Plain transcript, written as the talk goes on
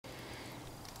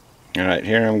Alright,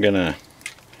 here I'm gonna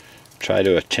try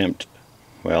to attempt,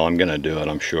 well, I'm gonna do it,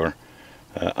 I'm sure.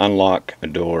 Unlock a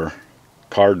door,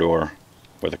 car door,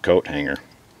 with a coat hanger.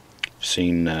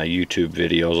 Seen YouTube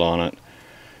videos on it,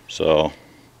 so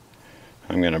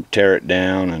I'm gonna tear it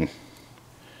down and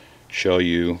show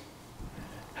you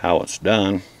how it's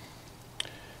done.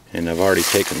 And I've already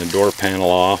taken the door panel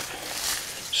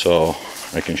off, so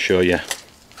I can show you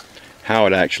how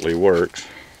it actually works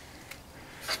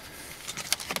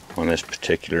on this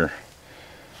particular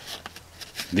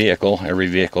vehicle. Every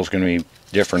vehicle is going to be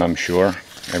different, I'm sure,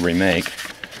 every make.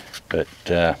 But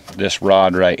this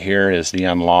rod right here is the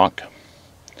unlock,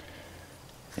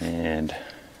 and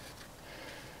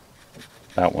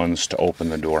that one's to open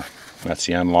the door. That's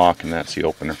the unlock and that's the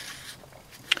opener.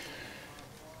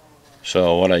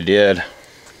 So what I did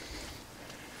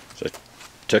is I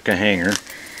took a hanger.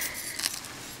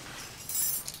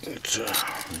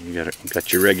 You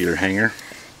got your regular hanger.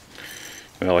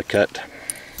 Well, I cut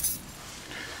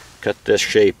this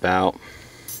shape out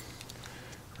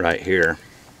right here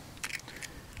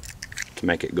to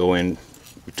make it go in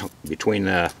between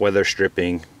the weather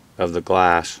stripping of the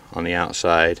glass on the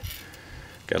outside.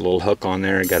 Got a little hook on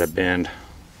there, got a bend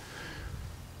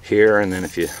here, and then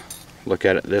if you look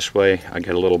at it this way, I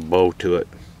got a little bow to it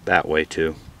that way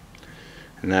too.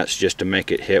 And that's just to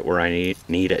make it hit where I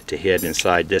need it to hit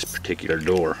inside this particular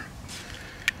door.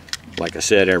 Like I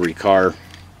said, every car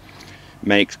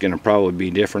make's gonna probably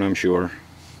be different, I'm sure.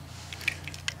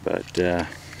 But let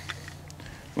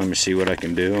me see what I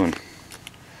can do and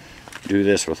do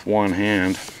this with one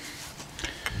hand.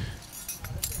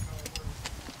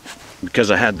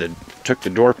 Because I took the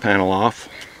door panel off,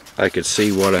 I could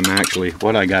see what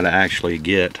I gotta actually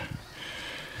get.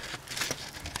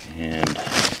 And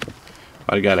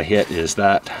what I gotta hit is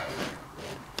that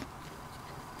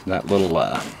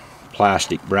little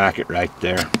plastic bracket right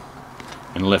there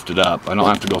and lift it up. I don't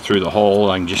have to go through the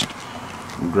hole, I can just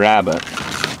grab it.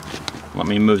 Let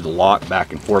me move the lock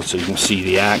back and forth so you can see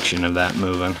the action of that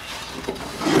moving.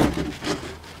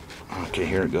 Okay,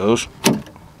 here it goes.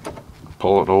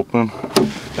 Pull it open.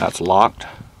 That's locked.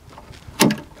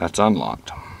 That's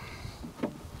unlocked.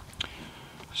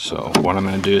 So what I'm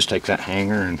going to do is take that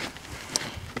hanger and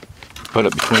put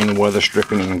it between the weather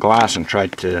stripping and the glass and try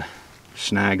to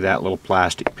snag that little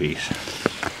plastic piece.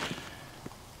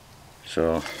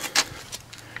 So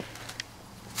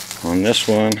on this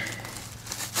one,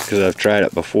 because I've tried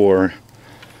it before,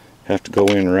 I have to go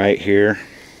in right here,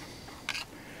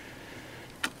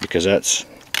 because that's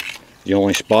the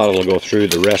only spot it'll go through.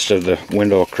 The rest of the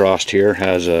window across here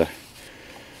has a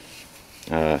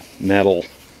metal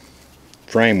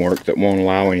framework that won't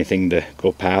allow anything to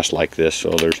go past like this.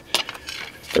 So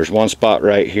there's one spot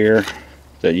right here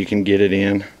that you can get it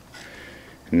in,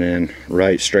 and then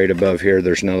right straight above here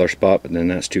there's another spot, but then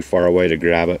that's too far away to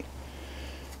grab it.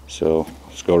 So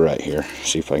let's go right here,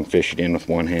 see if I can fish it in with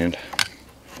one hand.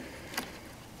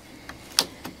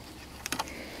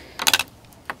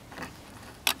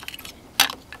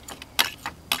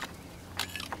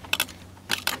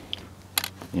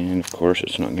 And of course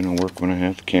it's not going to work when I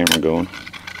have the camera going.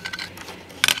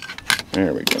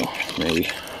 There we go, maybe.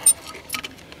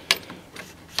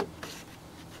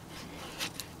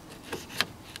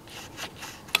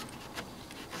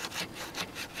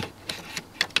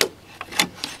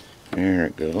 There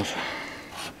it goes.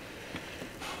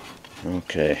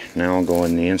 Okay, now I'll go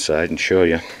in the inside and show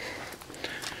you.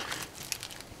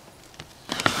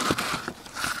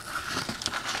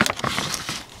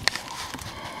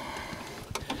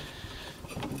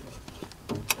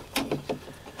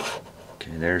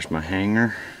 Okay, there's my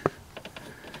hanger.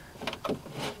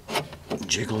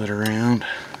 Jiggle it around,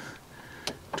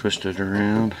 twist it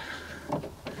around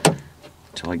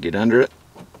until I get under it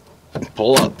and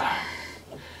pull up.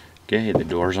 Okay, the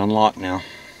door's unlocked now.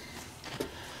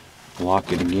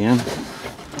 Lock it again.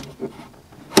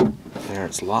 There,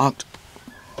 it's locked.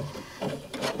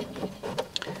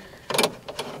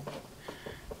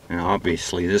 Now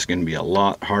obviously this is going to be a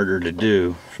lot harder to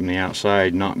do from the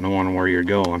outside, not knowing where you're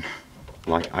going.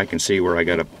 Like, I can see where I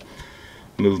got to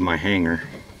move my hanger.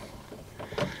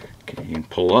 Okay, and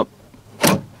pull up.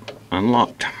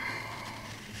 Unlocked.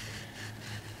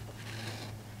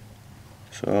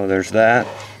 So there's that.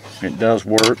 It does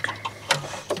work,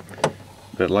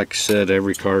 but like I said,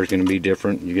 every car is going to be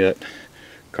different. You got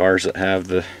cars that have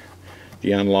the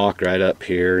unlock right up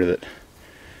here that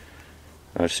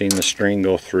I've seen the string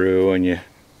go through, and you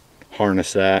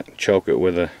harness that, choke it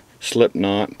with a slip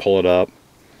knot, and pull it up.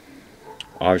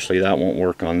 Obviously that won't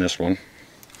work on this one,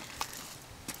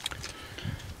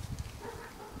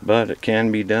 but it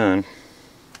can be done.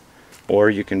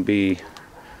 Or you can be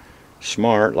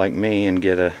smart like me and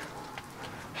get a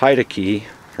hide a key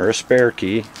or a spare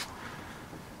key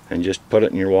and just put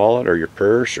it in your wallet or your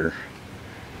purse, or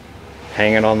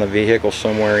hang it on the vehicle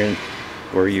somewhere in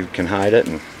where you can hide it,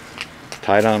 and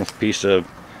tie it on a piece of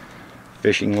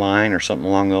fishing line or something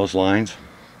along those lines.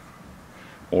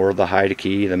 Or the hide a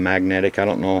key, the magnetic. I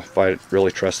don't know if I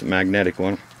really trust the magnetic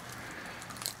one.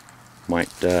 Might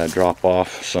drop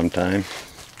off sometime.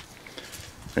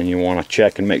 And you want to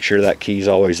check and make sure that key's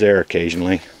always there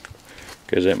occasionally,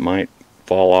 because it might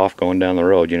fall off going down the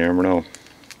road. You never know.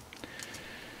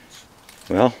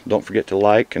 Well, don't forget to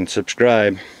like and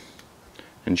subscribe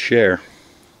and share.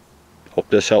 Hope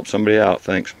this helps somebody out.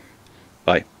 Thanks.